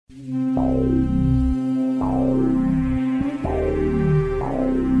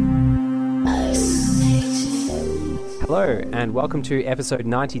Hello, and welcome to episode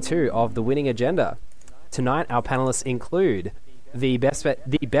 92 of The Winning Agenda. Tonight, our panelists include the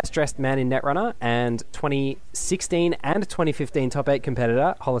best dressed man in Netrunner and 2016 and 2015 top 8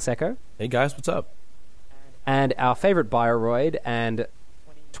 competitor, Holoseko. Hey guys, what's up? And our favourite Bioroid and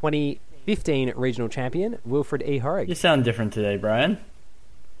 2015 regional champion, Wilfred E. Horrig. You sound different today, Brian.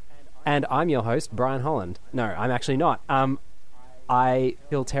 And I'm your host, Brian Holland. No, I'm actually not. I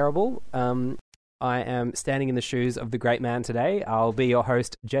feel terrible. I am standing in the shoes of the great man today. I'll be your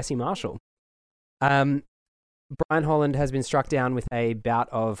host, Jesse Marshall. Brian Holland has been struck down with a bout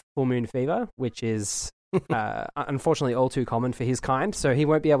of full moon fever, which is unfortunately all too common for his kind, so he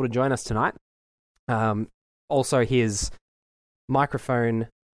won't be able to join us tonight. Also, his microphone,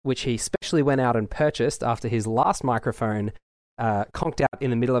 which he specially went out and purchased after his last microphone conked out in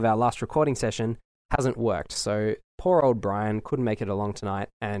the middle of our last recording session, hasn't worked. So poor old Brian couldn't make it along tonight,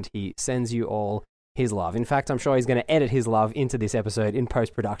 and he sends you all his love. In fact, I'm sure he's going to edit his love into this episode in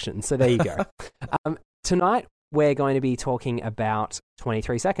post-production. So there you go. Tonight, we're going to be talking about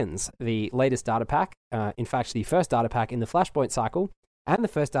 23 Seconds, the latest data pack. In fact, the first data pack in the Flashpoint cycle, and the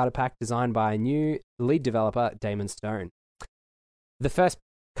first data pack designed by new lead developer, Damon Stone. The first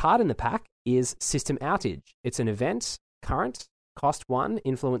card in the pack is System Outage. It's an event, current, cost 1,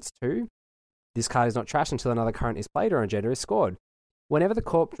 influence 2. This card is not trashed until another current is played or agenda is scored. Whenever the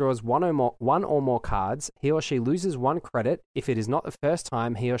Corp draws one or more cards, he or she loses 1 credit if it is not the first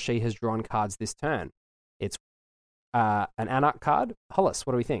time he or she has drawn cards this turn. It's an Anarch card. Hollis,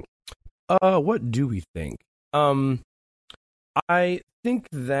 what do we think? What do we think? I think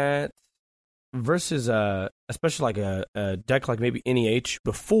that versus especially like a deck like maybe NEH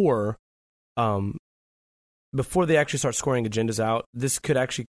before they actually start scoring agendas out, this could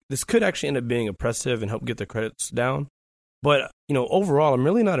actually end up being oppressive and help get the credits down. But, overall, I'm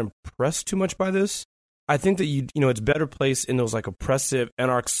really not impressed too much by this. I think that it's better placed in those like oppressive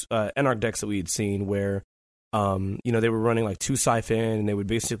Anarch decks that we had seen where, they were running like 2 Siphon and they would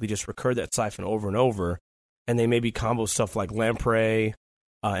basically just recur that Siphon over and over, and they maybe combo stuff like Lamprey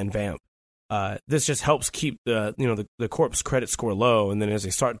and Vamp. This just helps keep the Corp's credit score low, and then as they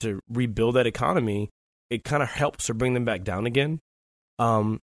start to rebuild that economy, it kind of helps to bring them back down again.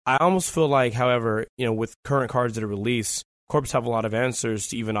 I almost feel like, however, with current cards that are released, Corps have a lot of answers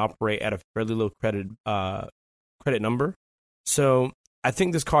to even operate at a fairly low credit number. So I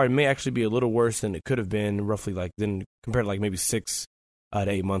think this card may actually be a little worse than it could have been, roughly compared to like maybe 6 to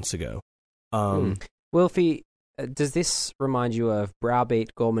 8 months ago. Wilfie, does this remind you of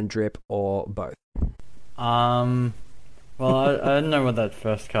Browbeat, Gorman Drip, or both? Well, I don't know what that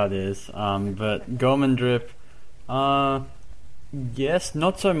first card is, but Gorman Drip, yes,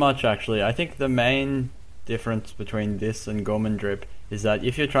 not so much actually. I think the main difference between this and Gorman Drip is that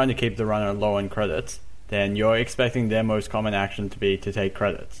if you're trying to keep the runner low on credits, then you're expecting their most common action to be to take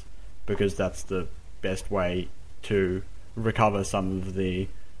credits, because that's the best way to recover some of the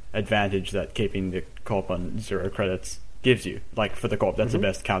advantage that keeping the Corp on 0 credits gives you. Like for the Corp, that's the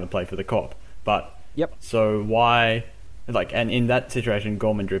best counterplay for the Corp. But so why? And in that situation,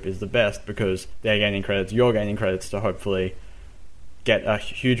 Gorman Drip is the best because they're gaining credits, you're gaining credits to hopefully get a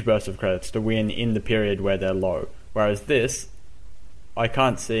huge burst of credits to win in the period where they're low. Whereas this, I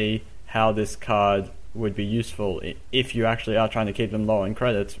can't see how this card would be useful if you actually are trying to keep them low in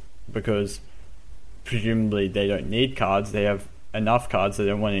credits, because presumably they don't need cards. They have enough cards. They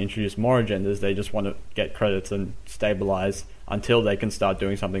don't want to introduce more agendas. They just want to get credits and stabilize until they can start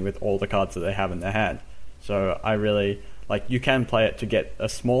doing something with all the cards that they have in their hand. So I really, you can play it to get a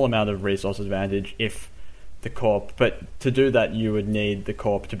small amount of resource advantage if the Corp, but to do that you would need the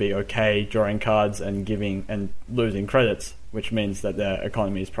Corp to be okay drawing cards and giving and losing credits, which means that their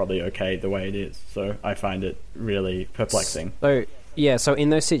economy is probably okay the way it is. So I find it really perplexing. So in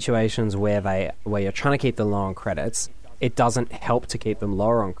those situations where you're trying to keep them low on credits, it doesn't help to keep them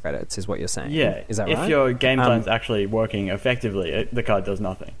lower on credits, is what you're saying. Yeah, is that right? If your game plan's actually working effectively, the card does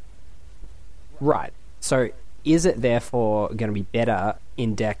nothing. Right. So is it therefore going to be better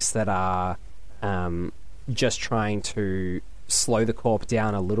in decks that are just trying to slow the Corp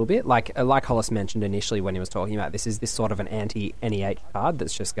down a little bit? Like Hollis mentioned initially when he was talking about this, is this sort of an anti-NEH card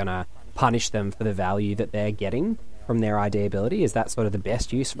that's just going to punish them for the value that they're getting from their ID ability? Is that sort of the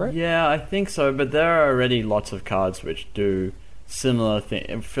best use for it? Yeah, I think so, but there are already lots of cards which do similar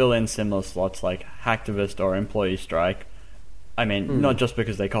fill in similar slots like Hacktivist or Employee Strike. I mean, not just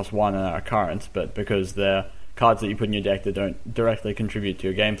because they cost 1 and are current, but because they're cards that you put in your deck that don't directly contribute to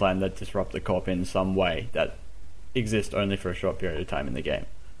your game plan, that disrupt the Corp in some way that exist only for a short period of time in the game.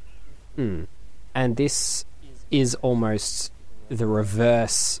 And this is almost the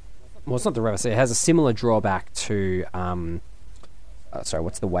reverse. Well, it's not the reverse. It has a similar drawback to...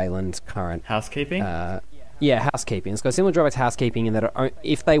 what's the Wayland current? Housekeeping? Housekeeping. It's got a similar drawback to housekeeping in that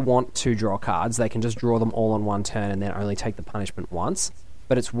if they want to draw cards, they can just draw them all on one turn and then only take the punishment once.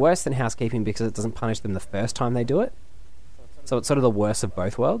 But it's worse than housekeeping because it doesn't punish them the first time they do it. So it's sort of the worst of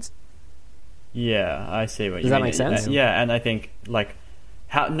both worlds. Yeah, I see what you mean. Does that make sense? Yeah, and I think,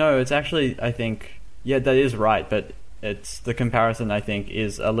 it's actually, I think, that is right, but it's the comparison, I think,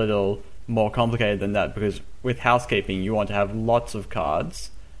 is a little more complicated than that, because with housekeeping, you want to have lots of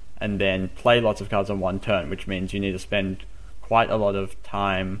cards and then play lots of cards on one turn, which means you need to spend quite a lot of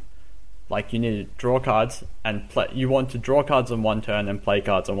time. Like, you need to draw cards and play. You want to draw cards on one turn and play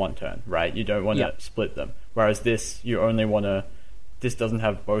cards on one turn, right? You don't want to split them. Whereas this, you only want to... This doesn't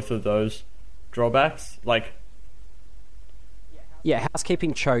have both of those drawbacks.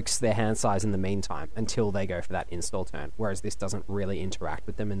 Housekeeping chokes their hand size in the meantime until they go for that install turn, whereas this doesn't really interact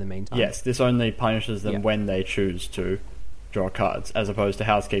with them in the meantime. Yes, this only punishes them when they choose to draw cards, as opposed to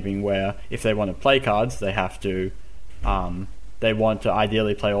housekeeping, where if they want to play cards, they have to... they want to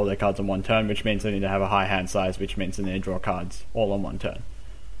ideally play all their cards on one turn, which means they need to have a high hand size, which means they need to draw cards all on one turn.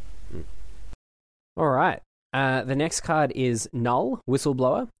 All right. The next card is Null,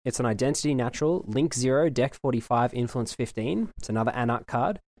 Whistleblower. It's an identity natural, Link 0, Deck 45, Influence 15. It's another Anarch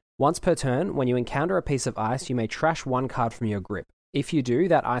card. Once per turn, when you encounter a piece of ice, you may trash one card from your grip. If you do,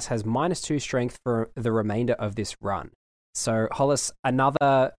 that ice has -2 strength for the remainder of this run. So, Hollis,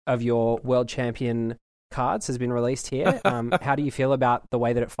 another of your world champion cards has been released here. How do you feel about the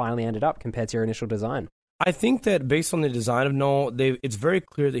way that it finally ended up compared to your initial design? I think that based on the design of Null, it's very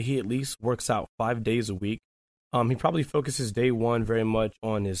clear that he at least works out 5 days a week. He probably focuses day one very much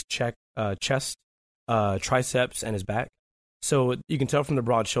on his chest, triceps, and his back. So you can tell from the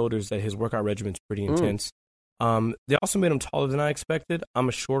broad shoulders that his workout regimen's pretty intense. They also made him taller than I expected. I'm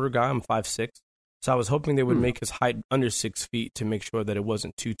a shorter guy. I'm 5'6". So I was hoping they would make his height under 6 feet to make sure that it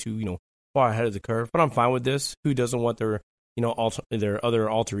wasn't too far ahead of the curve. But I'm fine with this. Who doesn't want their other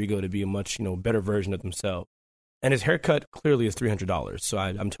alter ego to be a much better version of themselves? And his haircut clearly is $300. So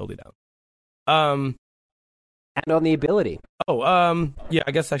I'm totally down. And on the ability.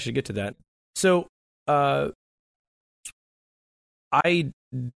 I guess I should get to that. So, I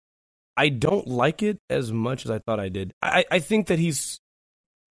don't like it as much as I thought I did. I think that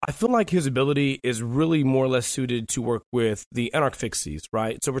I feel like his ability is really more or less suited to work with the Anarch Fixies,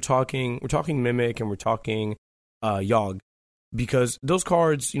 right? So we're talking Mimic and we're talking Yogg, because those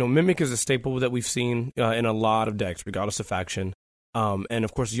cards, Mimic is a staple that we've seen in a lot of decks, regardless of faction. And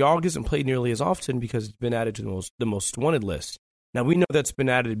of course, Yogg isn't played nearly as often because it's been added to the most wanted list. Now we know that's been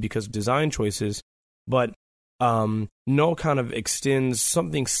added because of design choices, but Null kind of extends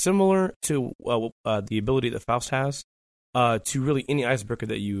something similar to the ability that Faust has to really any icebreaker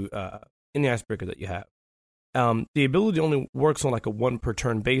that you have. The ability only works on like a 1 per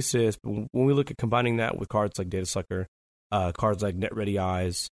turn basis, but when we look at combining that with cards like Data Sucker, cards like Net Ready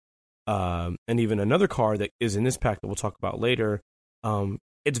Eyes, and even another card that is in this pack that we'll talk about later.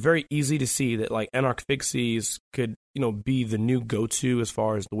 It's very easy to see that like Anarch Fixies could, be the new go-to as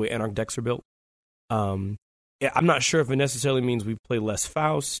far as the way Anarch decks are built. I'm not sure if it necessarily means we play less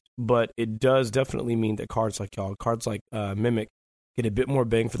Faust, but it does definitely mean that cards like Mimic get a bit more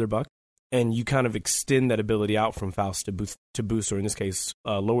bang for their buck, and you kind of extend that ability out from Faust to boost, or in this case,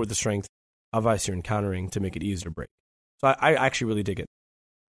 lower the strength of ice you're encountering to make it easier to break. So I actually really dig it.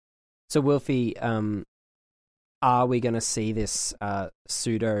 So Wilfie, are we going to see this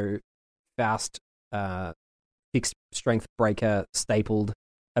pseudo Faust fixed strength breaker stapled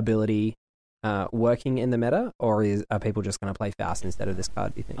ability working in the meta, or are people just going to play Faust instead of this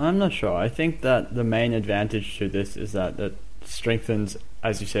card, do you think? I'm not sure. I think that the main advantage to this is that it strengthens,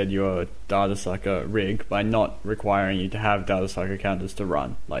 as you said, your Data Sucker rig by not requiring you to have Data Sucker counters to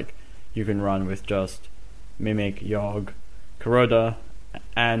run. Like, you can run with just Mimic, Yogg, Kuroda,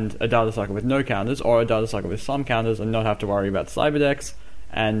 and a Data Sucker with no counters, or a Data Sucker with some counters, and not have to worry about cyber decks,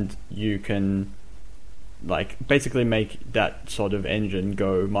 and you can basically make that sort of engine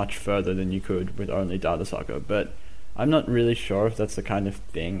go much further than you could with only Data Sucker. But I'm not really sure if that's the kind of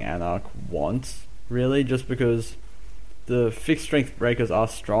thing Anarch wants, really, just because the fixed strength breakers are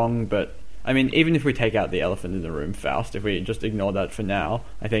strong, but I mean, even if we take out the elephant in the room, Faust, if we just ignore that for now,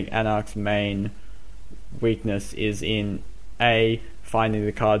 I think Anarch's main weakness is in finding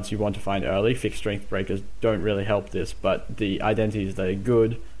the cards you want to find early. Fixed strength breakers don't really help this, but the identities that are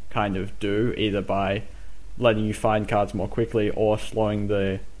good kind of do, either by letting you find cards more quickly or slowing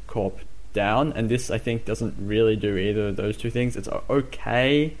the corp down, and this I think doesn't really do either of those two things. It's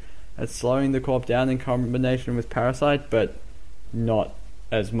okay at slowing the corp down in combination with Parasite, but not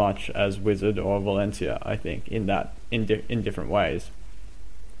as much as Wizard or Valencia, I think, in different ways.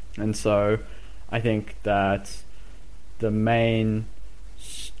 And so I think that the main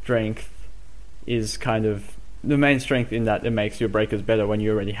strength is the main strength in that it makes your breakers better when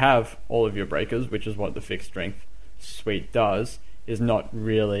you already have all of your breakers, which is what the fixed strength suite does, is not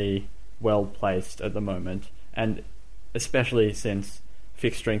really well placed at the moment. And especially since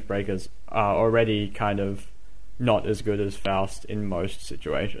fixed strength breakers are already kind of not as good as Faust in most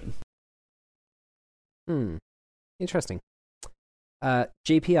situations. Interesting.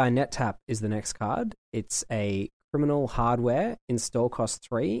 GPI NetTap is the next card. It's a criminal hardware, install cost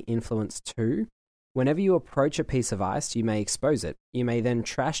 3, influence 2. Whenever you approach a piece of ice, you may expose it. You may then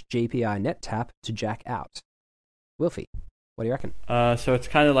trash GPI NetTap to jack out. Wilfie, what do you reckon? So it's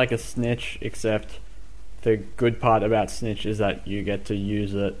kind of like a Snitch, except the good part about Snitch is that you get to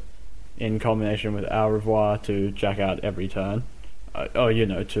use it in combination with Au Revoir to jack out every turn.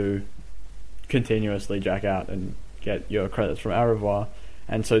 To continuously jack out and get your credits from Au Revoir.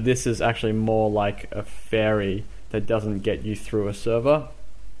 And so this is actually more like a fairy that doesn't get you through a server.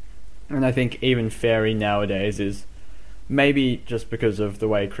 And I think even Fairy nowadays is maybe just because of the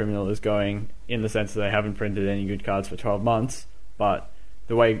way Criminal is going, in the sense that they haven't printed any good cards for 12 months, but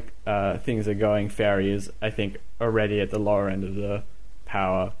the way things are going, Fairy is, I think, already at the lower end of the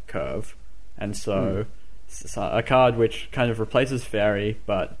power curve. And so it's a card which kind of replaces Fairy,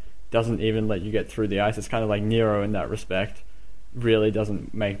 but doesn't even let you get through the ice. It's kind of like Nero in that respect. Really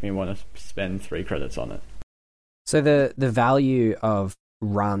doesn't make me want to spend 3 credits on it. So the value of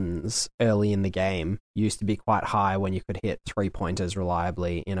runs early in the game used to be quite high when you could hit 3-pointers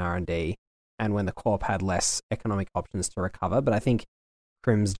reliably in R&D, and when the corp had less economic options to recover. But I think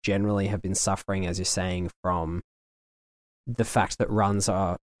Crims generally have been suffering, as you're saying, from the fact that runs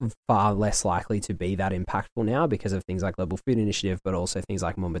are far less likely to be that impactful now because of things like Global Food Initiative, but also things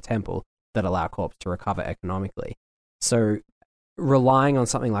like Mumba Temple that allow corps to recover economically. So relying on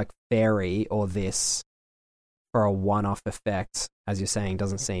something like Fairy or this for a one-off effect, as you're saying,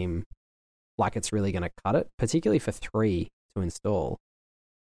 doesn't seem like it's really going to cut it, particularly for 3 to install.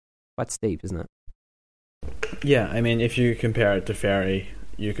 Quite steep, isn't it? Yeah, I mean, if you compare it to Fairy,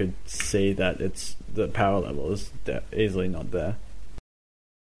 you could see that the power level is easily not there.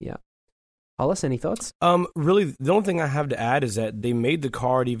 Yeah. Hollis, any thoughts? Really, the only thing I have to add is that they made the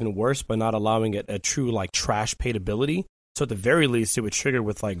card even worse by not allowing it a true, like, trash paid ability. So at the very least, it would trigger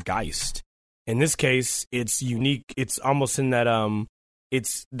with, like, Geist. In this case, it's unique. It's almost in that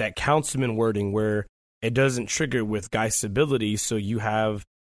it's that councilman wording where it doesn't trigger with Geist's ability, so you have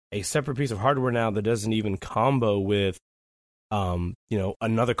a separate piece of hardware now that doesn't even combo with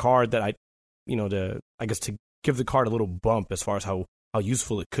another card that to give the card a little bump as far as how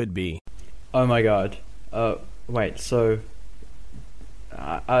useful it could be. Oh my god. Wait, so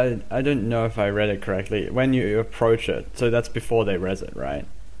I don't know if I read it correctly. When you approach it, so that's before they res it, right?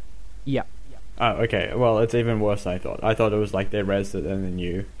 Yeah. Oh, okay. Well, it's even worse than I thought. I thought it was like they resed it and then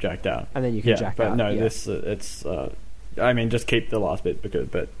you jacked out. And then you can jack out. But no, this it's. I mean, just keep the last bit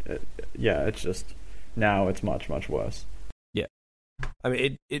it's just now it's much worse. Yeah, I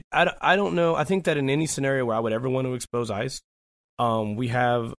mean, I don't know. I think that in any scenario where I would ever want to expose ice, we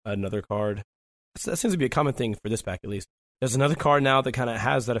have another card. That seems to be a common thing for this pack, at least. There's another card now that kind of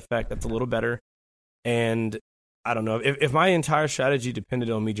has that effect that's a little better, and I don't know. If my entire strategy depended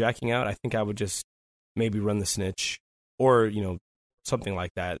on me jacking out, I think I would just maybe run the Snitch or, something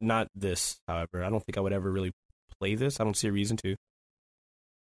like that. Not this, however. I don't think I would ever really play this. I don't see a reason to.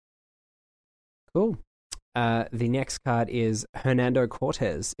 Cool. The next card is Hernando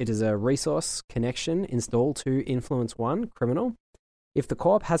Cortez. It is a resource connection, install 2, influence 1, criminal. If the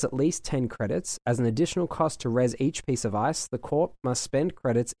corp has at least 10 credits, as an additional cost to res each piece of ice, the corp must spend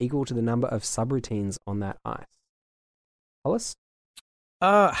credits equal to the number of subroutines on that ice. Hollis?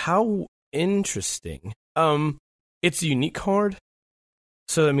 How interesting. It's a unique card.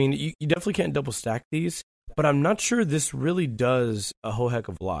 So, I mean, you definitely can't double stack these, but I'm not sure this really does a whole heck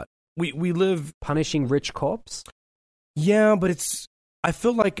of a lot. We live... Punishing rich corps? Yeah, but I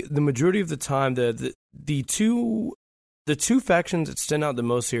feel like the majority of the time, the two factions that stand out the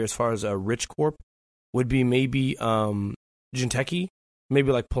most here as far as a rich corp would be maybe Jinteki,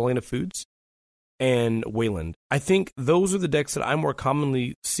 maybe like Polena Foods, and Wayland. I think those are the decks that I more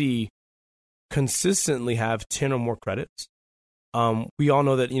commonly see consistently have 10 or more credits. We all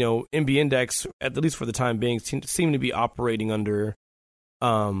know that, NBN decks, at least for the time being, seem to be operating under,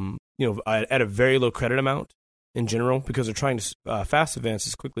 at a very low credit amount in general because they're trying to fast advance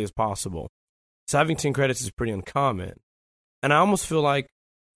as quickly as possible. So having 10 credits is pretty uncommon. And I almost feel like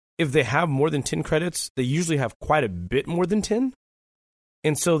if they have more than 10 credits, they usually have quite a bit more than 10.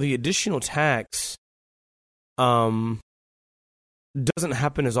 And so the additional tax doesn't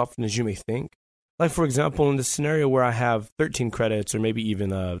happen as often as you may think. Like, for example, in the scenario where I have 13 credits or maybe even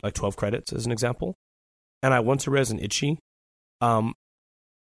like 12 credits as an example, and I want to res an Itchy,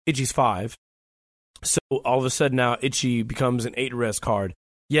 Itchy's 5. So all of a sudden now Itchy becomes an 8 res card.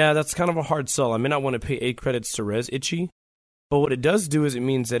 Yeah, that's kind of a hard sell. I may not want to pay 8 credits to res Itchy, but what it does do is it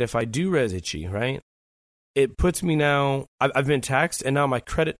means that if I do res Itchy, right, it puts me now, I've been taxed, and now my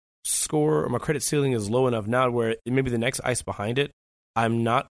credit score or my credit ceiling is low enough now where maybe the next ice behind it, I'm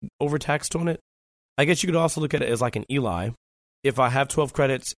not overtaxed on it. I guess you could also look at it as like an Eli. If I have 12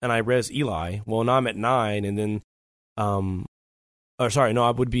 credits and I res Eli, well, now I'm at 9, and then,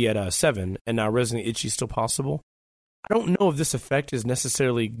 I would be at 7, and now resing Itchy is still possible. I don't know if this effect is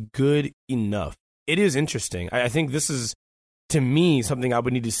necessarily good enough. It is interesting. I think this is, to me, something I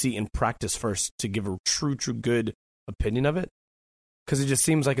would need to see in practice first to give a true good opinion of it, because it just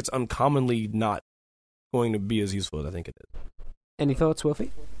seems like it's uncommonly not going to be as useful as I think it is. Any thoughts,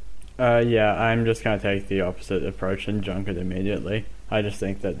 Wolfie? Yeah, I'm just going to take the opposite approach and junk it immediately. I just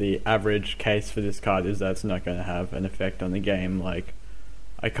think that the average case for this card is that it's not going to have an effect on the game. Like,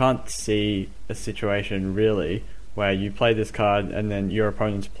 I can't see a situation, really, where you play this card and then your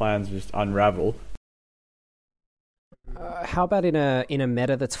opponent's plans just unravel. How about in a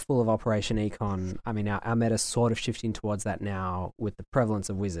meta that's full of Operation Econ? I mean, our meta's sort of shifting towards that now with the prevalence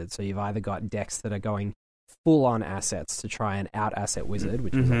of Wizards. So you've either got decks that are going full-on assets to try and out-asset Wizard,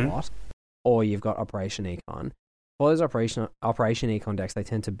 which is a lot, or you've got Operation Econ. For those Operation Econ decks, they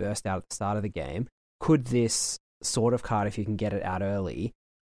tend to burst out at the start of the game. Could this sort of card, if you can get it out early,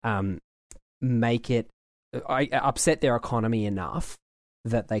 make it upset their economy enough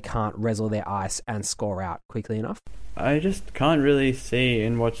that they can't wrestle their ice and score out quickly enough? I just can't really see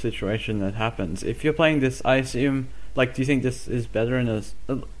in what situation that happens. If you're playing this, I assume, like, do you think this is better in a...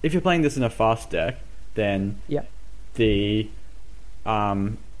 If you're playing this in a fast deck, then the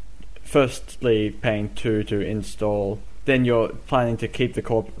firstly paying 2 to install, then you're planning to keep the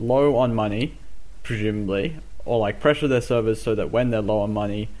corp low on money, presumably, or like pressure their servers so that when they're low on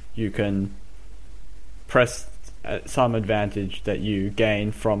money, you can press some advantage that you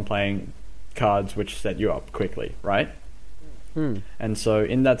gain from playing cards which set you up quickly, right? And so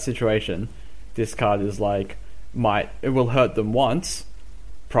in that situation, this card is like, it will hurt them once,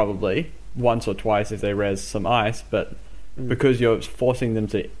 probably once or twice if they res some ice, but because you're forcing them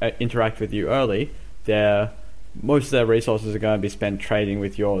to interact with you early, most of their resources are going to be spent trading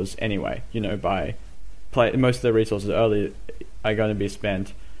with yours anyway. You know, most of their resources early are going to be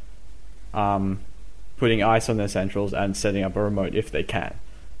spent putting ice on their centrals and setting up a remote if they can.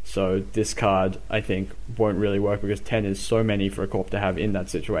 So this card, I think, won't really work because 10 is so many for a corp to have in that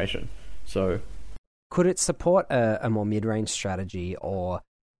situation. So, could it support a more mid-range strategy, or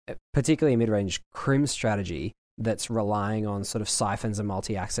particularly a mid-range Crim strategy that's relying on sort of siphons and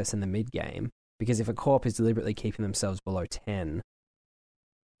multi-access in the mid-game? Because if a corp is deliberately keeping themselves below 10,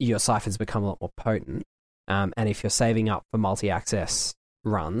 your siphons become a lot more potent. And if you're saving up for multi-access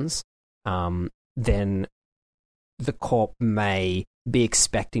runs, then the corp may be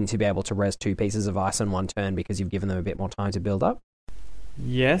expecting to be able to res 2 pieces of ice on one turn because you've given them a bit more time to build up.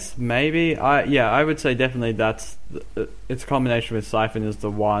 Yes, maybe. I would say definitely that's its combination with Siphon is the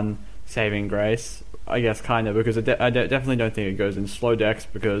one saving grace, I guess, kind of, because I definitely don't think it goes in slow decks,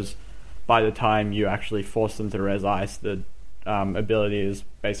 because by the time you actually force them to res ice, the ability is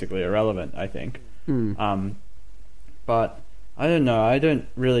basically irrelevant, I think. But I don't know. I don't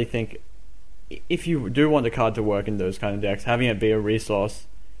really think, if you do want the card to work in those kind of decks, having it be a resource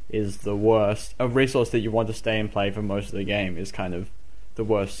is the worst. A resource that you want to stay in play for most of the game is kind of the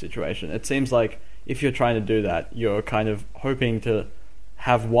worst situation. It seems like if you're trying to do that, you're kind of hoping to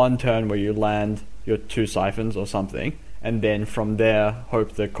have one turn where you land your 2 siphons or something, and then from there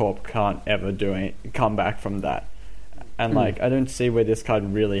hope the corp can't ever come back from that. And I don't see where this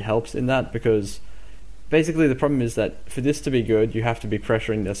card really helps in that, because basically the problem is that for this to be good, you have to be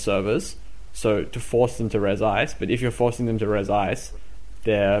pressuring their servers, so to force them to res ice. But if you're forcing them to res ice,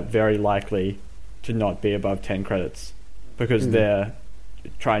 they're very likely to not be above 10 credits, because they're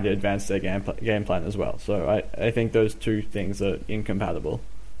trying to advance their game plan as well. So I think those two things are incompatible.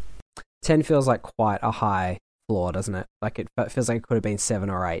 10 feels like quite a high floor, doesn't it? Like it feels like it could have been 7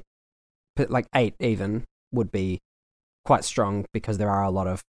 or 8. But like 8 even would be quite strong, because there are a lot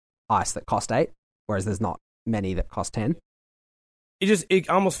of ice that cost 8, whereas there's not many that cost 10. It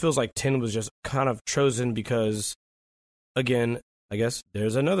almost feels like 10 was just kind of chosen because, again, I guess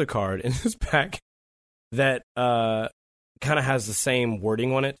there's another card in this pack that kind of has the same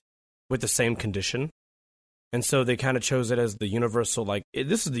wording on it with the same condition. And so they kind of chose it as the universal,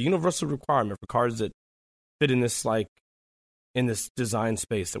 this is the universal requirement for cards that fit in this, in this design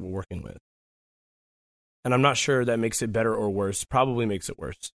space that we're working with. And I'm not sure that makes it better or worse. Probably makes it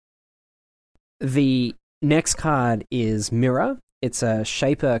worse. The next card is Mirror. It's a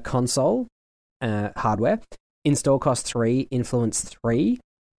Shaper console hardware. Install cost 3, influence 3.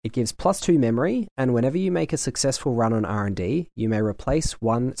 It gives +2 memory, and whenever you make a successful run on R&D, you may replace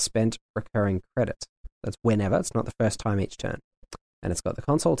 1 spent recurring credit. That's whenever. It's not the first time each turn. And it's got the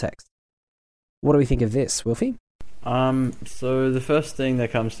console text. What do we think of this, Wilfie? So the first thing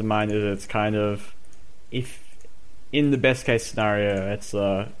that comes to mind is it's kind of, if in the best case scenario, it's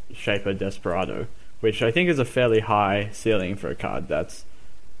a Shaper Desperado, which I think is a fairly high ceiling for a card. That's,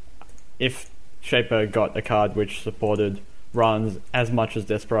 if Shaper got a card which supported runs as much as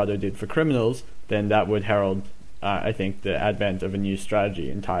Desperado did for criminals, then that would herald, I think, the advent of a new strategy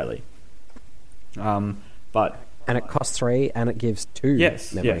entirely. But and it costs 3, and it gives 2 memory.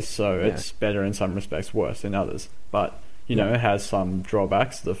 Yes, so it's better in some respects, worse in others. But, you know, it has some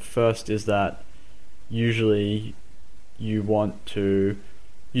drawbacks. The first is that usually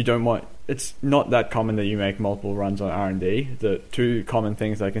it's not that common that you make multiple runs on R&D. The 2 common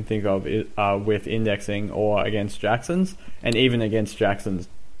things I can think of are with indexing or against Jacksons, and even against Jacksons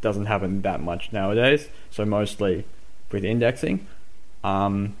doesn't happen that much nowadays, so mostly with indexing.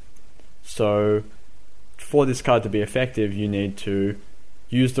 So for this card to be effective, you need to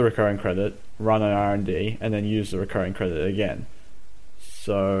use the recurring credit, run an R&D, and then use the recurring credit again.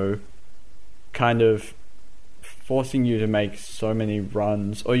 So kind of forcing you to make so many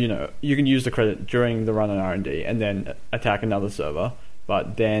runs, or, you know, you can use the credit during the run on R&D and then attack another server,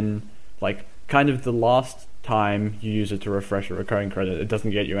 but then, kind of the last time you use it to refresh a recurring credit, it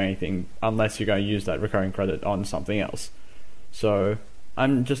doesn't get you anything unless you're going to use that recurring credit on something else. So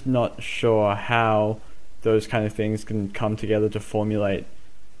I'm just not sure how those kind of things can come together to formulate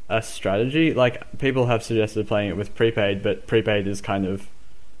a strategy. People have suggested playing it with prepaid, but prepaid is kind of,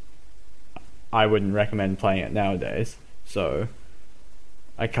 I wouldn't recommend playing it nowadays. So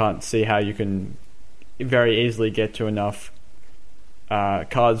I can't see how you can very easily get to enough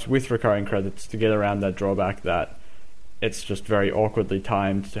cards with recurring credits to get around that drawback that it's just very awkwardly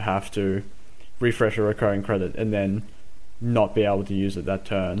timed to have to refresh a recurring credit and then not be able to use it that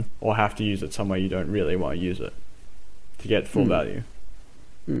turn, or have to use it somewhere you don't really want to use it to get full value.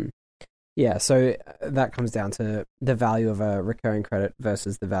 Yeah, so that comes down to the value of a recurring credit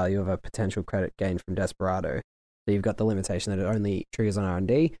versus the value of a potential credit gained from Desperado. So you've got the limitation that it only triggers on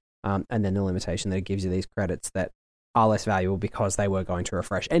R&D, and then the limitation that it gives you these credits that are less valuable because they were going to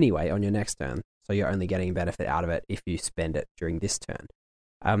refresh anyway on your next turn. So you're only getting benefit out of it if you spend it during this turn.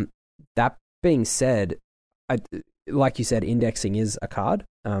 That being said, like you said, indexing is a card,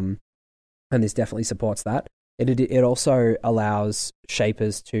 and this definitely supports that. It also allows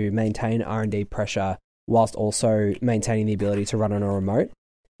Shapers to maintain R&D pressure whilst also maintaining the ability to run on a remote.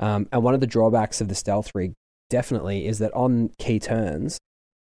 And one of the drawbacks of the Stealth Rig definitely is that on key turns,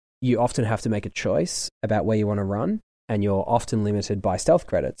 you often have to make a choice about where you want to run, and you're often limited by stealth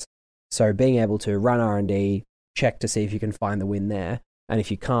credits. So being able to run R&D, check to see if you can find the win there, and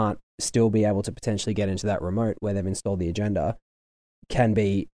if you can't, still be able to potentially get into that remote where they've installed the agenda, can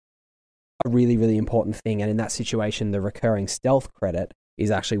be a really, really important thing. And in that situation, the recurring stealth credit is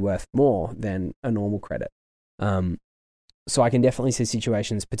actually worth more than a normal credit. So I can definitely see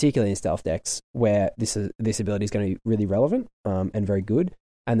situations, particularly in stealth decks, where this ability is going to be really relevant and very good.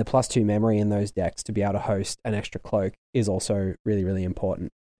 And the +2 memory in those decks to be able to host an extra cloak is also really, really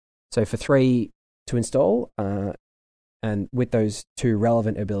important. So for 3 to install, and with those 2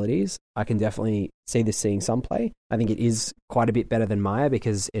 relevant abilities, I can definitely see this seeing some play. I think it is quite a bit better than Maya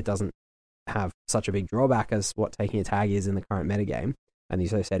because it doesn't have such a big drawback as what taking a tag is in the current metagame and the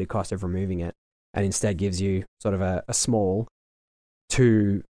associated cost of removing it, and instead gives you sort of a small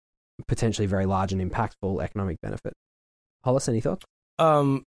to potentially very large and impactful economic benefit. Hollis, any thoughts?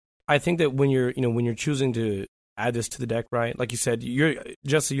 I think that when you're choosing to add this to the deck, right? Like you said,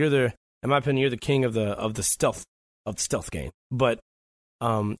 Jesse, in my opinion, you're the king of the stealth game. But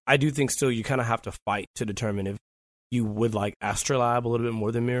I do think still you kind of have to fight to determine if you would like Astrolab a little bit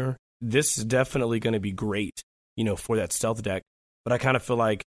more than Mirror. This is definitely going to be great, for that stealth deck. But I kind of feel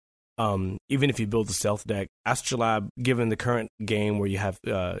like even if you build the stealth deck, Astrolab, given the current game where you have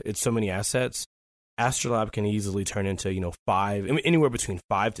it's so many assets, Astrolab can easily turn into anywhere between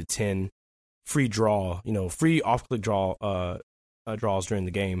 5 to 10 free off-click draws during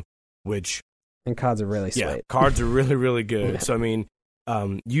the game, which and cards are really sweet. Yeah, cards are really, really good. So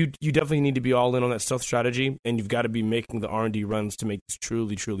you definitely need to be all in on that stealth strategy, and you've got to be making the R&D runs to make this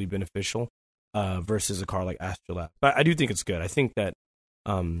truly beneficial versus a card like Astrolabe. But I do think it's good. I think that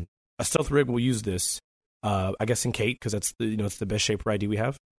a stealth rig will use this, I guess, in Kate, because that's it's the best Shaper ID we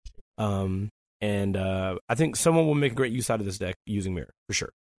have. And I think someone will make a great use out of this deck using Mirror for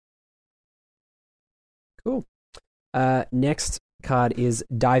sure. Cool. Next card is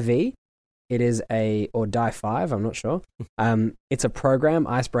Die-V. It is or Die-5, I'm not sure. It's a program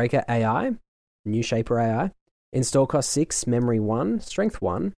Icebreaker AI, new Shaper AI. Install cost 6, memory 1, strength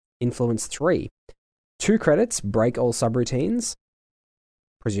 1, influence 3. 2 credits, break all subroutines,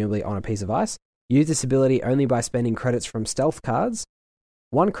 presumably on a piece of ice. Use this ability only by spending credits from stealth cards.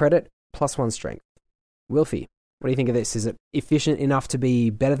 1 credit plus 1 strength. Wilfie, what do you think of this? Is it efficient enough to be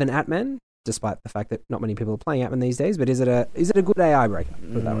better than Atman? Despite the fact that not many people are playing Atman these days, but is it a good AI breaker?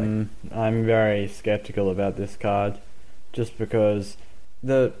 Put it that way. I'm very skeptical about this card, just because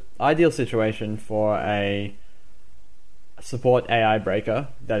the ideal situation for a support AI breaker,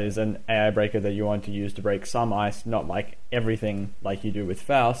 that is an AI breaker that you want to use to break some ice, not like everything like you do with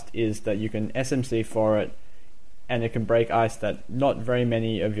Faust, is that you can SMC for it, and it can break ice that not very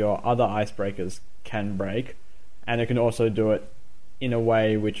many of your other icebreakers can break, and it can also do it in a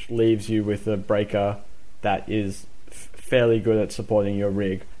way which leaves you with a breaker that is fairly good at supporting your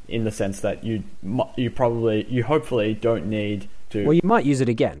rig, in the sense that you hopefully don't need to... Well, you might use it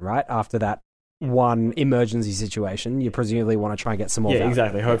again, right? After that one emergency situation, you presumably want to try and get some more value.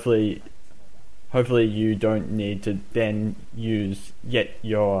 Exactly. Hopefully you don't need to then use yet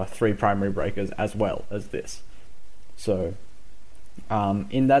your 3 primary breakers as well as this. So,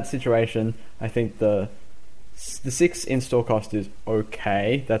 in that situation, I think the 6 install cost is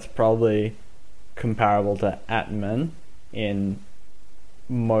okay. That's probably comparable to Atman in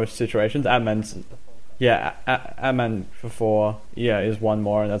most situations. Atman for 4 is 1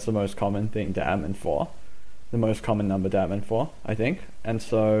 more, and that's the most common thing to Atman for. The most common number to Atman for, I think. And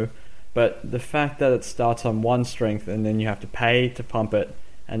so, but the fact that it starts on 1 strength and then you have to pay to pump it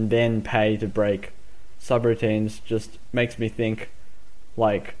and then pay to break subroutines just makes me think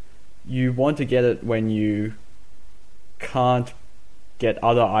like you want to get it when you can't get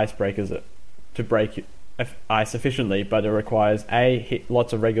other icebreakers to break ice efficiently, but it requires A,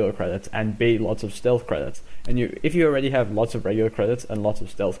 lots of regular credits, and B, lots of stealth credits. And if you already have lots of regular credits and lots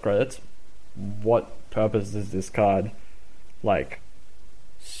of stealth credits, what purpose does this card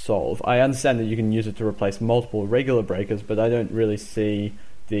solve? I understand that you can use it to replace multiple regular breakers, but I don't really see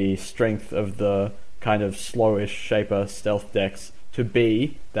the strength of the kind of slowish Shaper stealth decks to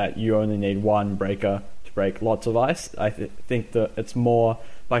be that you only need 1 breaker to break lots of ice. I think that it's more,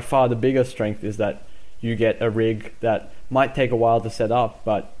 by far the bigger strength is that you get a rig that might take a while to set up,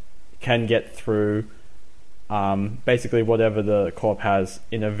 but can get through basically whatever the corp has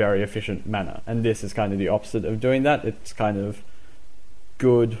in a very efficient manner. And this is kind of the opposite of doing that. It's kind of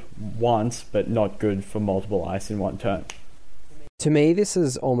good once, but not good for multiple ice in 1 turn. To me, this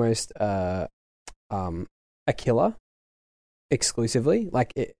is almost a killer exclusively.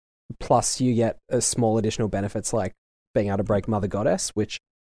 Plus you get a small additional benefits like being able to break Mother Goddess, which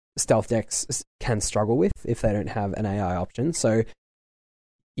stealth decks can struggle with if they don't have an AI option. So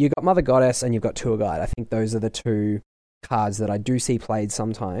you got Mother Goddess and you've got Tour Guide. I think those are the 2 cards that I do see played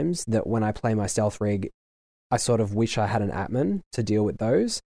sometimes, that when I play my stealth rig, I sort of wish I had an Atman to deal with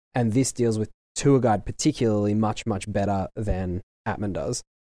those. And this deals with Tour Guide particularly much better than Atman does.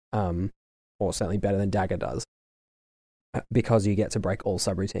 Or certainly better than Dagger does, because you get to break all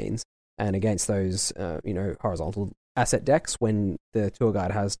subroutines. And against those, horizontal asset decks, when the Tour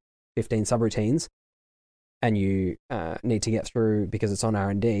Guide has 15 subroutines, and you need to get through because it's on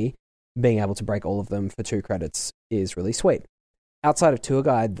R&D, being able to break all of them for 2 credits is really sweet. Outside of Tour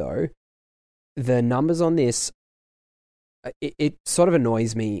Guide, though, the numbers on this, it sort of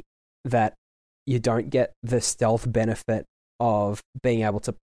annoys me that you don't get the stealth benefit of being able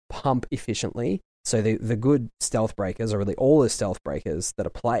to pump efficiently. So the good stealth breakers, or really all the stealth breakers that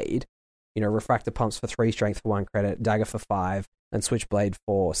are played, Refractor pumps for 3 strength for 1 credit, Dagger for 5, and Switchblade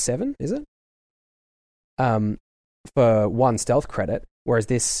for 7, is it? For 1 stealth credit, whereas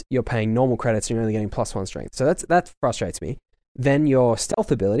this, you're paying normal credits and you're only getting +1 strength. So that frustrates me. Then your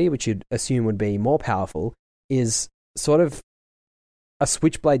stealth ability, which you'd assume would be more powerful, is sort of a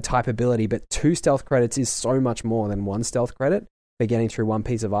Switchblade type ability, but 2 stealth credits is so much more than 1 stealth credit for getting through 1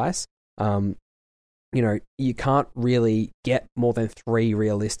 piece of ice. You can't really get more than 3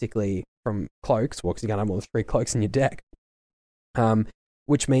 realistically from cloaks, because you can't have more than 3 cloaks in your deck.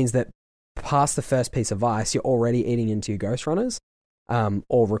 Which means that past the first piece of ice, you're already eating into your Ghost Runners,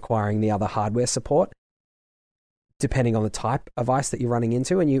 or requiring the other hardware support. depending on the type of ice that you're running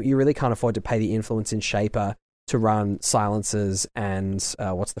into, and you really can't afford to pay the influence in Shaper to run silencers and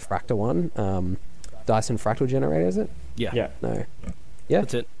what's the fractal one? Dyson fractal generator, is it? Yeah. No. Yeah?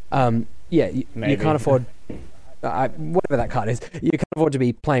 That's it. You can't afford... whatever that card is, you can't afford to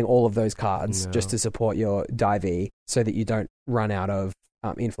be playing all of those cards just to support your Dive so that you don't run out of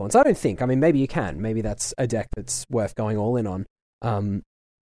influence. I don't think. I mean, maybe you can. Maybe that's a deck that's worth going all in on.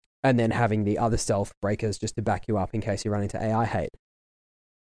 And then having the other stealth breakers just to back you up in case you run into AI hate.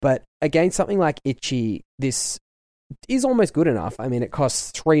 But against something like Itchy, this is almost good enough. I mean, it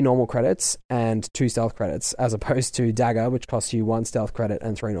costs 3 normal credits and 2 stealth credits, as opposed to Dagger, which costs you 1 stealth credit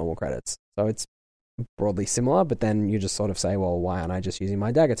and 3 normal credits. So it's broadly similar, but then you just sort of say, well, why aren't I just using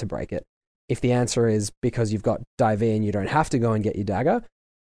my Dagger to break it? If the answer is because you've got Dive and you don't have to go and get your Dagger,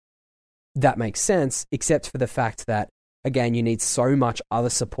 that makes sense, except for the fact that, again, you need so much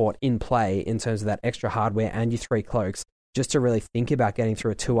other support in play in terms of that extra hardware and your 3 cloaks just to really think about getting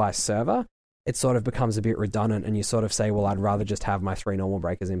through a 2-ice server. It sort of becomes a bit redundant, and you sort of say, well, I'd rather just have my 3 normal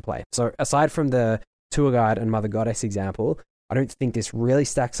breakers in play. So aside from the Tour Guide and Mother Goddess example, I don't think this really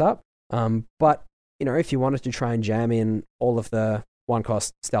stacks up. But, you know, if you wanted to try and jam in all of the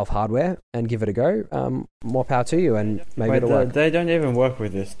 1-cost stealth hardware and give it a go, more power to you, and maybe it'll work. They don't even work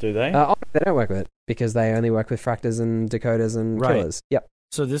with this, do they? They don't work with it, because they only work with Fractors and Dakotahs and Killers. Yep.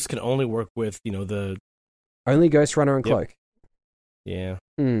 So this can only work with, the... Only Ghost Runner and Cloak. Yeah.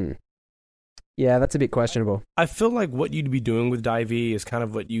 Yeah, that's a bit questionable. I feel like what you'd be doing with Dive is kind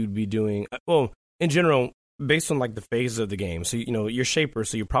of what you'd be doing... Well, in general, based on like the phases of the game. So, you're Shaper,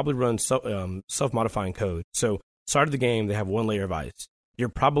 so you probably run self-modifying code. So, start of the game, they have 1 layer of ice. You're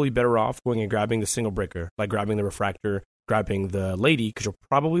probably better off going and grabbing the single breaker, like grabbing the Refractor, grabbing the Lady, because you're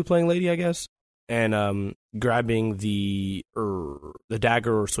probably playing Lady, I guess, and grabbing the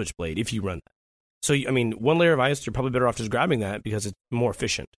Dagger or Switchblade, if you run that. So, 1 layer of ice, you're probably better off just grabbing that because it's more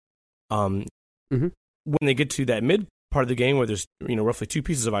efficient. When they get to that mid part of the game where there's, roughly 2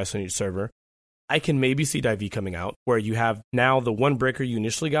 pieces of ice on each server, I can maybe see Dive coming out, where you have now the 1 breaker you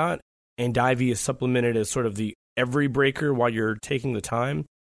initially got, and Dive is supplemented as sort of the every breaker while you're taking the time.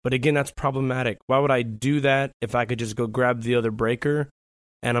 But again, that's problematic. Why would I do that if I could just go grab the other breaker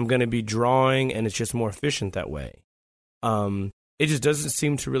and I'm going to be drawing and it's just more efficient that way? It just doesn't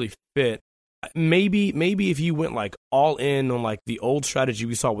seem to really fit. Maybe if you went like all in on like the old strategy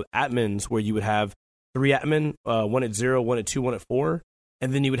we saw with Atmans, where you would have 3 Atman, 1 at 0, 1 at 2, 1 at 4,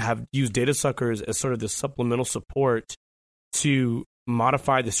 and then you would use Data Suckers as sort of the supplemental support to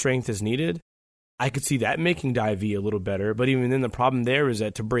modify the strength as needed. I could see that making Dive a little better, but even then the problem there is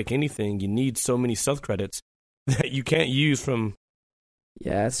that to break anything, you need so many stealth credits that you can't use from...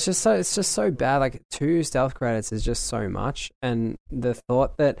 Yeah, it's just so bad. Like 2 stealth credits is just so much, and the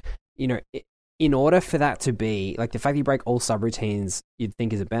thought that, in order for that to be, like the fact that you break all subroutines, you'd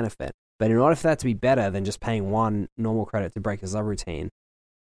think is a benefit, but in order for that to be better than just paying 1 normal credit to break a subroutine,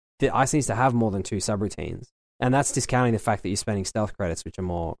 the ice needs to have more than 2 subroutines, and that's discounting the fact that you're spending stealth credits, which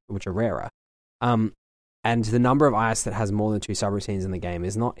are rarer. And the number of ice that has more than 2 subroutines in the game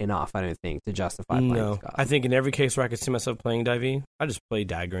is not enough, I don't think, to justify playing this card. I think in every case where I could see myself playing Dive, I just play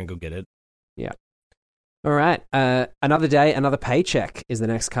Dagger and go get it. Yeah. All right. Another Day, Another Paycheck is the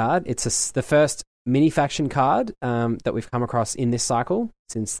next card. It's the first mini faction card that we've come across in this cycle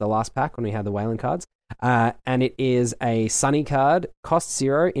since the last pack when we had the Wayland cards. And it is a Sunny card, cost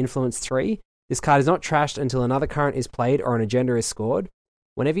 0, influence 3. This card is not trashed until another current is played or an agenda is scored.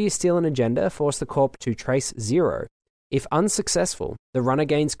 Whenever you steal an agenda, force the corp to trace 0. If unsuccessful, the runner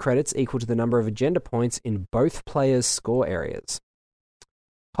gains credits equal to the number of agenda points in both players' score areas.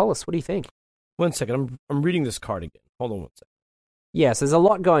 Hollis, what do you think? 1 second, I'm reading this card again. Hold on 1 second. Yes, there's a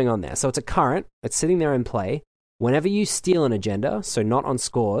lot going on there. So it's a current, it's sitting there in play. Whenever you steal an agenda, so not on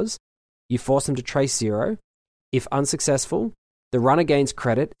scores, you force them to trace 0. If unsuccessful, the runner gains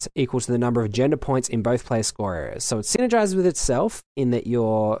credit equal to the number of agenda points in both players' score areas. So it synergizes with itself in that you've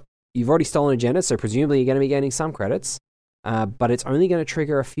already stolen agenda, so presumably you're going to be gaining some credits, but it's only going to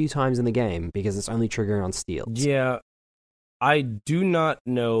trigger a few times in the game because it's only triggering on steals. Yeah, I do not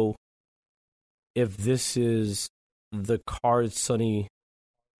know if this is the card Sunny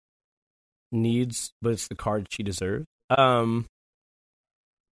needs, but it's the card she deserves.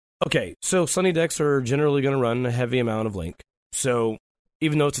 Okay, so Sunny decks are generally going to run a heavy amount of Link. So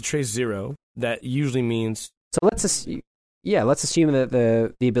even though it's a trace 0, that usually means... So let's assume that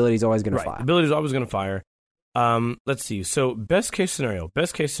the ability is always going to fire. The ability is always going to fire. Let's see. So best case scenario,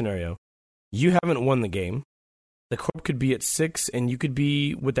 you haven't won the game. The corp could be at 6, and you could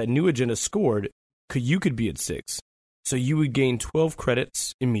be, with that new agenda scored, you could be at 6. So you would gain 12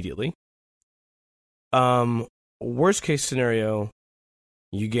 credits immediately. worst case scenario,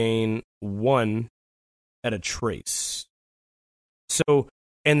 you gain 1 at a trace. So,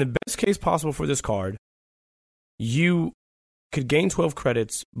 in the best case possible for this card, you could gain 12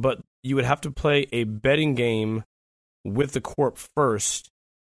 credits, but you would have to play a betting game with the corp first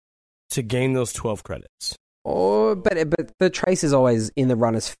to gain those 12 credits. But the trace is always in the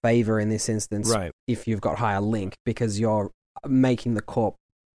runner's favor in this instance, right? If you've got higher link, because you're making the corp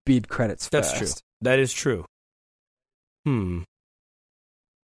bid credits first. That's true. That is true.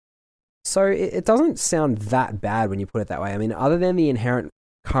 So it doesn't sound that bad when you put it that way. I mean, other than the inherent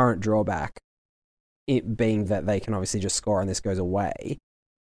current drawback, it being that they can obviously just score and this goes away,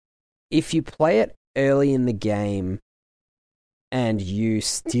 if you play it early in the game and you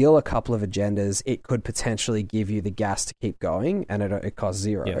steal a couple of agendas, it could potentially give you the gas to keep going, and it costs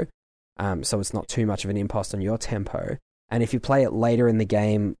 0. Yeah. So it's not too much of an impost on your tempo. And if you play it later in the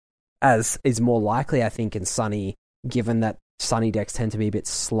game, as is more likely, I think, in Sunny, given that Sunny decks tend to be a bit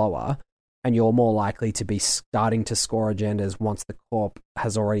slower, and you're more likely to be starting to score agendas once the corp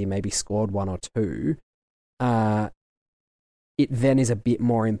has already maybe scored 1 or 2, it then is a bit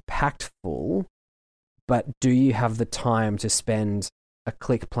more impactful. But do you have the time to spend a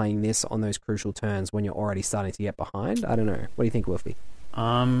click playing this on those crucial turns when you're already starting to get behind? I don't know. What do you think, Wolfie?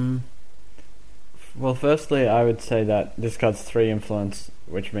 Well, firstly, I would say that this card's 3 influence,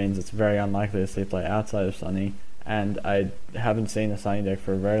 which means it's very unlikely to see play outside of Sunny, and I haven't seen a Sunny deck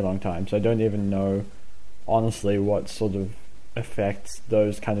for a very long time, so I don't even know, honestly, what sort of effects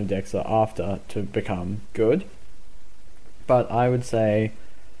those kind of decks are after to become good. But I would say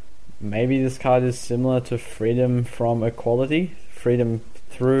maybe this card is similar to Freedom from Equality, Freedom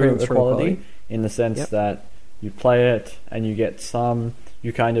through Equality, in the sense that you play it and you get some,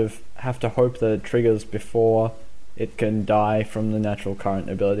 you kind of have to hope that it triggers before it can die from the natural current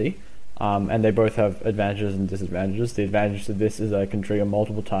ability. And they both have advantages and disadvantages. The advantage to this is that it can trigger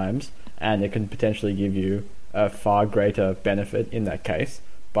multiple times, and it can potentially give you a far greater benefit in that case.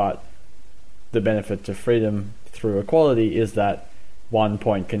 But the benefit to Freedom through Equality is that 1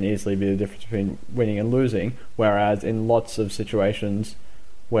 point can easily be the difference between winning and losing, whereas in lots of situations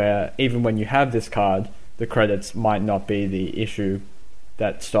where even when you have this card, the credits might not be the issue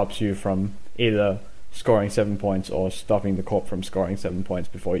that stops you from either scoring 7 points or stopping the corp from scoring 7 points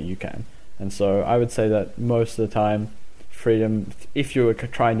before you can. And so I would say that most of the time, Freedom, if you were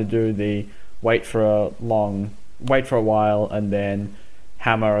trying to do the wait for a while and then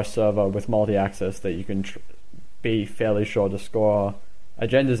hammer a server with multi-access that you can be fairly sure to score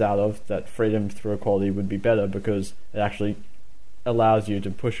agendas out of, that Freedom through Equality would be better, because it actually allows you to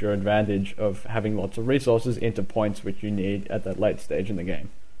push your advantage of having lots of resources into points which you need at that late stage in the game.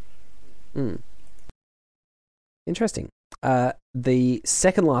 Interesting. The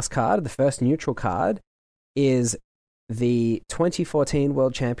second last card, the first neutral card, is the 2014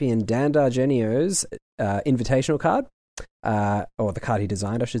 World Champion Dan Dargenio's invitational card, or the card he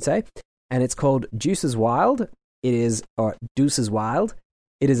designed, I should say, and it's called Deuces Wild. Deuces Wild.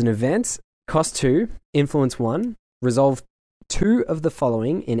 It is an event, cost 2, influence 1, resolve 2 of the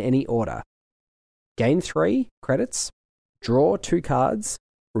following in any order: gain 3 credits, draw 2 cards,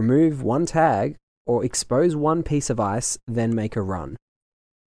 remove 1 tag, or expose 1 piece of ice, then make a run.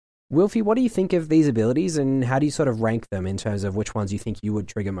 Wilfie, what do you think of these abilities, and how do you sort of rank them in terms of which ones you think you would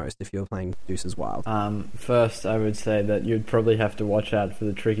trigger most if you were playing Deuces Wild? First, I would say that you'd probably have to watch out for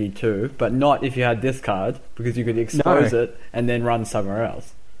the Tricky 2, but not if you had this card, because you could expose it and then run somewhere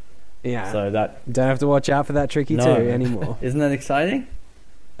else. Yeah. So that don't have to watch out for that Tricky 2 anymore. Isn't that exciting?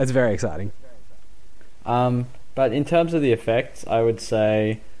 That's very exciting. But in terms of the effects, I would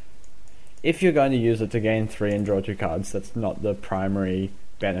say if you're going to use it to gain 3 and draw 2 cards, that's not the primary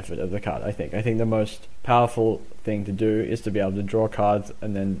benefit of the card. I think the most powerful thing to do is to be able to draw cards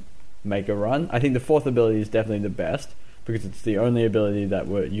and then make a run. I think the 4th ability is definitely the best, because it's the only ability that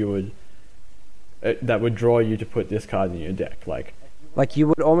would draw you to put this card in your deck. Like you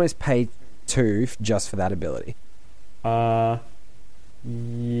would almost pay 2 just for that ability.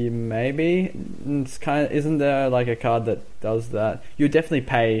 Maybe it's kind of, isn't there like a card that does that? You would definitely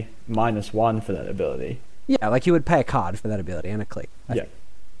pay -1 for that ability. Yeah, like you would pay a card for that ability and a click.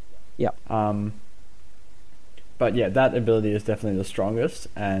 Yeah. But yeah, that ability is definitely the strongest,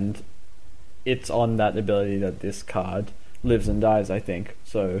 and it's on that ability that this card lives and dies, I think.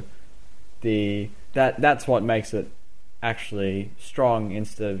 So that's what makes it actually strong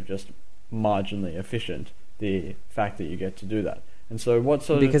instead of just marginally efficient, the fact that you get to do that. And so what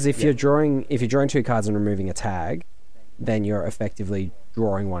sort because if you're drawing 2 cards and removing a tag, then you're effectively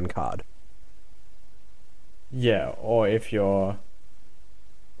drawing 1 card. Yeah, or if you're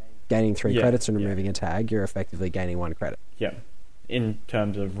gaining 3 Yeah, credits and yeah. removing a tag, you're effectively gaining 1 credit. Yeah, in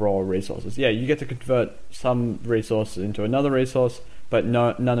terms of raw resources. Yeah, you get to convert some resources into another resource, but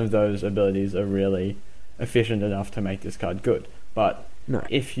none of those abilities are really efficient enough to make this card good. But No.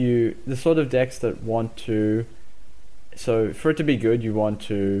 the sort of decks that want to, so for it to be good, you want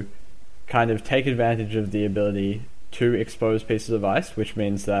to kind of take advantage of the ability to expose pieces of ice, which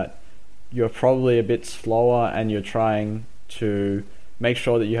means that you're probably a bit slower and you're trying to make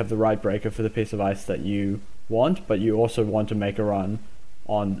sure that you have the right breaker for the piece of ice that you want, but you also want to make a run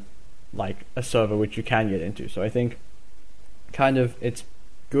on like a server which you can get into. So I think kind of it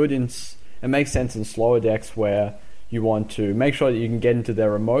makes sense in slower decks where you want to make sure that you can get into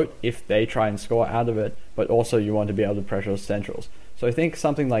their remote if they try and score out of it, but also you want to be able to pressure centrals. So I think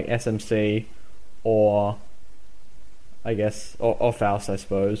something like SMC or I guess or Faust, I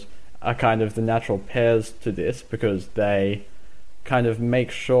suppose, are kind of the natural pairs to this, because they kind of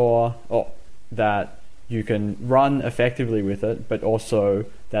make sure that you can run effectively with it, but also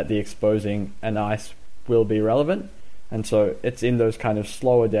that the exposing and ice will be relevant. And so it's in those kind of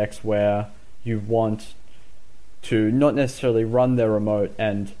slower decks where you want to not necessarily run their remote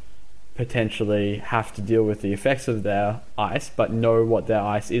and potentially have to deal with the effects of their ice, but know what their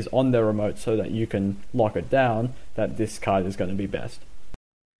ice is on their remote so that you can lock it down that this card is going to be best.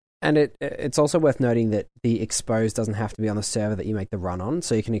 And it's also worth noting that the expose doesn't have to be on the server that you make the run on,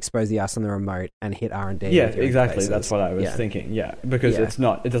 so you can expose the ice on the remote and hit R&D. Yeah, exactly. That's what I was thinking. Yeah, because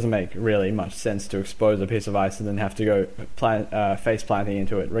Yeah. it doesn't make really much sense to expose a piece of ice and then have to go face planting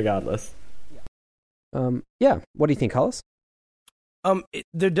into it regardless. Yeah. What do you think, Hollis?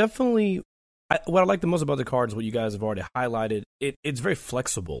 They're definitely. What I like the most about the card is what you guys have already highlighted. It's very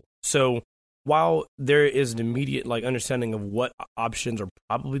flexible. So while there is an immediate understanding of what options are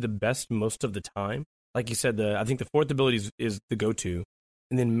probably the best most of the time, like you said, I think the 4th ability is the go-to,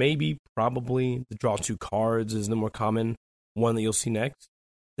 and then maybe probably the draw 2 cards is the more common one that you'll see next.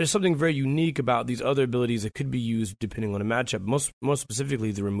 There's something very unique about these other abilities that could be used depending on a matchup. Most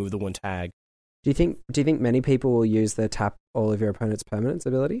specifically, to remove the 1 tag. Do you think many people will use the tap all of your opponent's permanents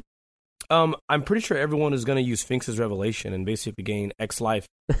ability? I'm pretty sure everyone is going to use Sphinx's Revelation and basically gain X life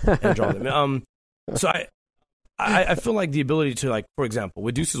and draw them. So I feel like the ability to, for example,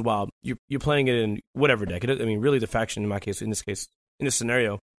 with Deuce's Wild, you're playing it in whatever deck. Really the faction in this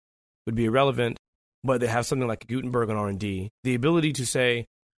scenario, would be irrelevant, but they have something like a Gutenberg on R&D. The ability to say,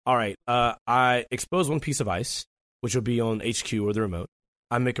 all right, I expose 1 piece of ice, which will be on HQ or the remote.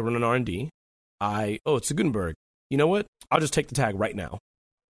 I make a run on R&D. It's a Gutenberg. You know what? I'll just take the tag right now.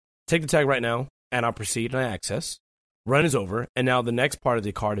 Take the tag right now, and I'll proceed and I access. Run is over, and now the next part of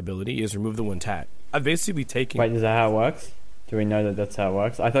the card ability is remove the 1 tag. I've basically taken... Wait, is that how it works? Do we know that that's how it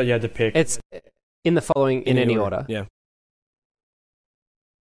works? I thought you had to pick... It's in the following, in any order. Yeah.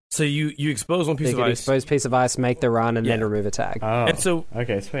 So you expose 1 piece You of could ice. expose piece of ice, make the run, and then remove a tag. Oh, and so,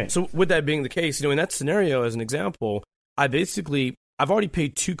 okay, sweet. So with that being the case, in that scenario, as an example, I've already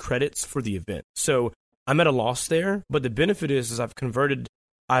paid 2 credits for the event. So I'm at a loss there, but the benefit is I've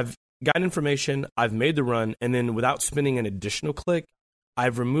gotten information, I've made the run, and then without spending an additional click,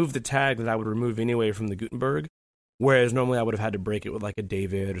 I've removed the tag that I would remove anyway from the Gutenberg, whereas normally I would have had to break it with a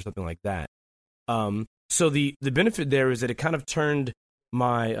David or something like that. So the benefit there is that it kind of turned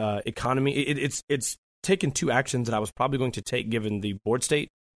my economy. It's taken 2 actions that I was probably going to take given the board state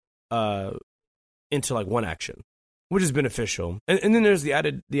into 1 action, which is beneficial. And then there's the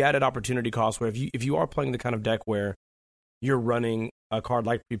added opportunity cost, where if you are playing the kind of deck where you're running a card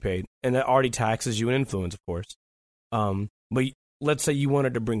like Prepaid, and that already taxes you in influence, of course. But let's say you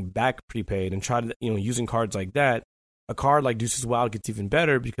wanted to bring back Prepaid and try to, using cards like that, a card like Deuce's Wild gets even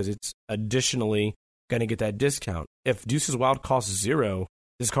better because it's additionally going to get that discount. If Deuce's Wild costs 0,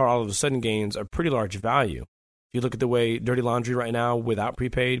 this card all of a sudden gains a pretty large value. If you look at the way Dirty Laundry right now without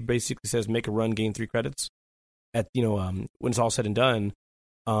Prepaid basically says make a run, gain 3 credits. At when it's all said and done,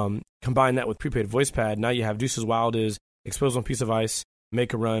 combine that with Prepaid Voice Pad, now you have Deuce's Wild is expose 1 piece of ice,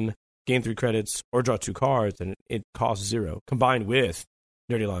 make a run, gain 3 credits, or draw 2 cards, and it costs 0, combined with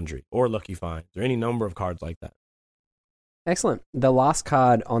Dirty Laundry or Lucky Finds or any number of cards like that. Excellent. The last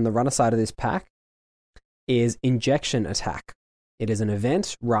card on the runner side of this pack is Injection Attack. It is an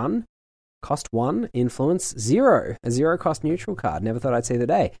event, run, cost 1, influence 0, a 0 cost neutral card. Never thought I'd see the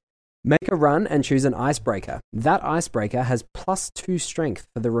day. Make a run and choose an icebreaker. That icebreaker has +2 strength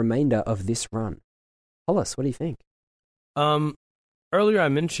for the remainder of this run. Hollis, what do you think? Earlier I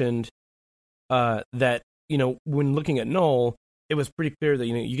mentioned that when looking at Null, it was pretty clear that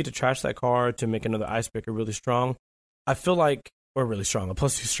you get to trash that card to make another icebreaker really strong. I feel like, or really strong, a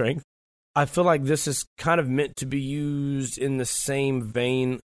 +2 strength. I feel like this is kind of meant to be used in the same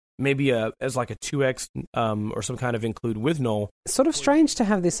vein maybe as like a 2x or some kind of include with null. It's sort of strange to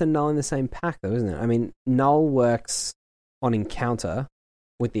have this and null in the same pack, though, isn't it? I mean, null works on encounter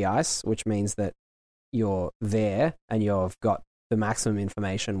with the ice, which means that you're there and you've got the maximum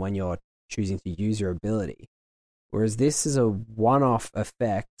information when you're choosing to use your ability. Whereas this is a one-off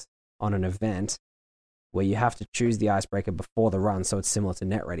effect on an event where you have to choose the icebreaker before the run, so it's similar to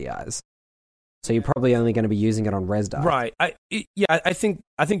Net Ready Eyes. So you're probably only going to be using it on res dart. Right. I think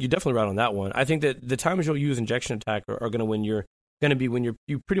you're definitely right on that one. I think that the times you'll use injection attack are going to when you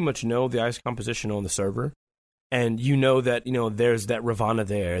pretty much know the ice composition on the server, and you know that there's that Ravana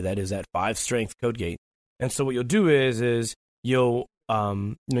there that is that 5 strength code gate, and so what you'll do is you'll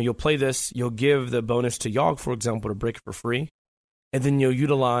play this, you'll give the bonus to Yogg, for example, to break it for free, and then you'll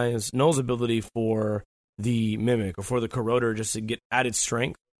utilize Null's ability for the Mimic or for the Corroder just to get added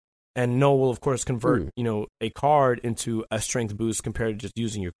strength. And Null will, of course, convert a card into a strength boost compared to just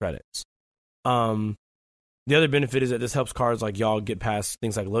using your credits. The other benefit is that this helps cards like Yogg get past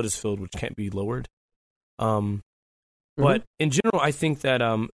things like Lotus Field, which can't be lowered. But in general, I think that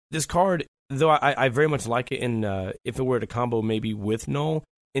this card, though I very much like it, and if it were to combo maybe with Null,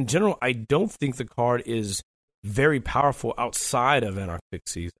 in general, I don't think the card is very powerful outside of Anarch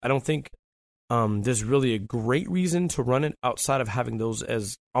Pixies. I don't think there's really a great reason to run it outside of having those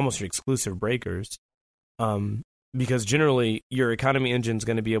as almost your exclusive breakers. Because generally, your economy engine is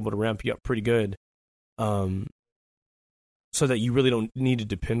going to be able to ramp you up pretty good, so that you really don't need to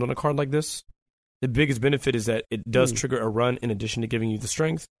depend on a card like this. The biggest benefit is that it does trigger a run in addition to giving you the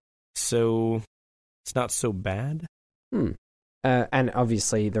strength, so it's not so bad. And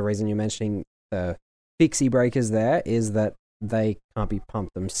obviously, the reason you're mentioning the Pixie breakers there is that they can't be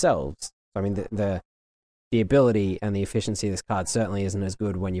pumped themselves. I mean, the ability and the efficiency of this card certainly isn't as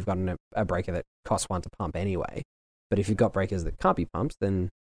good when you've got a breaker that costs 1 to pump anyway. But if you've got breakers that can't be pumped, then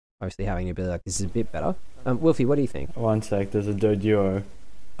obviously having an ability like this is a bit better. Wilfie, what do you think? One sec, there's a Doduo.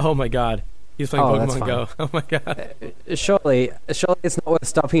 Oh my god. He's playing Pokemon Go. Oh my god. Surely it's not worth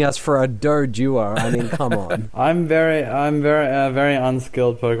stopping us for a Doduo. I mean, come on. I'm very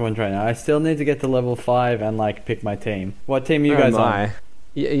unskilled Pokemon trainer. I still need to get to level 5 and pick my team. What team are you guys on?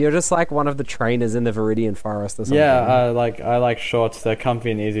 You're just like one of the trainers in the Viridian Forest or something. Yeah, I like shorts. They're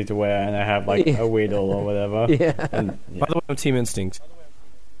comfy and easy to wear, and I have a Weedle or whatever. Yeah. By the way, I'm Team Instinct.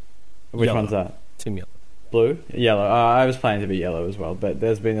 Which Yellow. one's that? Team Yellow. Blue? Yellow. I was planning to be yellow as well, but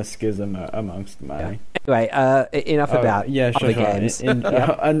there's been a schism amongst my... Anyway, enough about other games.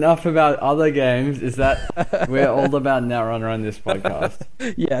 Enough about other games. Is that... We're all about Netrunner on this podcast.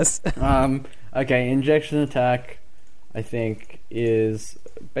 Yes. Okay, injection attack, I think, is...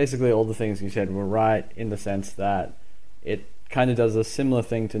 Basically all the things you said were right in the sense that it kind of does a similar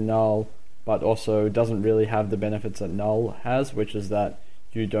thing to Null, but also doesn't really have the benefits that Null has, which is that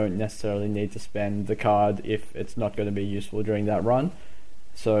you don't necessarily need to spend the card if it's not going to be useful during that run.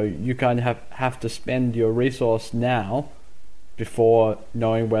 So you kind of have to spend your resource now before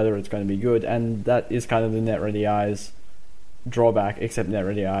knowing whether it's going to be good, and that is kind of the Net Ready Eyes drawback, except Net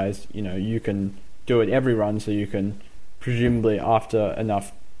Ready Eyes, you can do it every run, so you can presumably after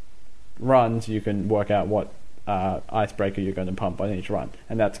enough runs you can work out what icebreaker you're going to pump on each run,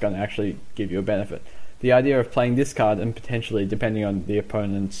 and that's going to actually give you a benefit. The idea of playing this card and potentially, depending on the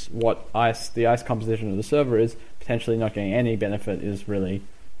opponent's the ice composition of the server is, potentially not getting any benefit is really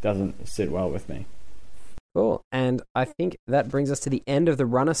doesn't sit well with me. Cool. And I think that brings us to the end of the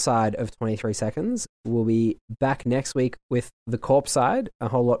runner side of 23 seconds. We'll be back next week with the corp side, a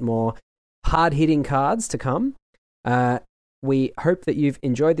whole lot more hard-hitting cards to come. We hope that you've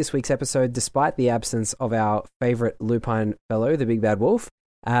enjoyed this week's episode despite the absence of our favourite lupine fellow, the Big Bad Wolf.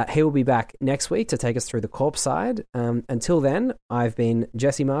 He will be back next week to take us through the corp side. Until then, I've been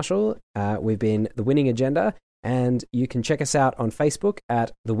Jesse Marshall. We've been The Winning Agenda, and you can check us out on Facebook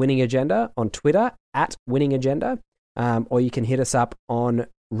at The Winning Agenda, on Twitter at Winning Agenda, or you can hit us up on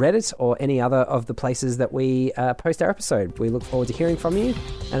Reddit or any other of the places that we post our episode. We look forward to hearing from you,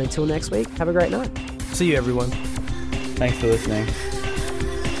 and until next week, have a great night. See you, everyone. Thanks for listening.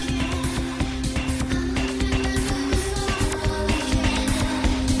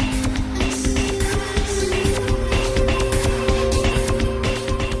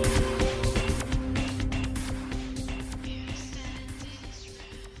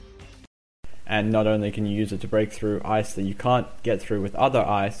 And not only can you use it to break through ice that you can't get through with other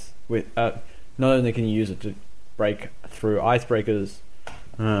ice, not only can you use it to break through icebreakers.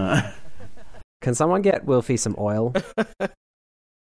 Can someone get Wilfie some oil?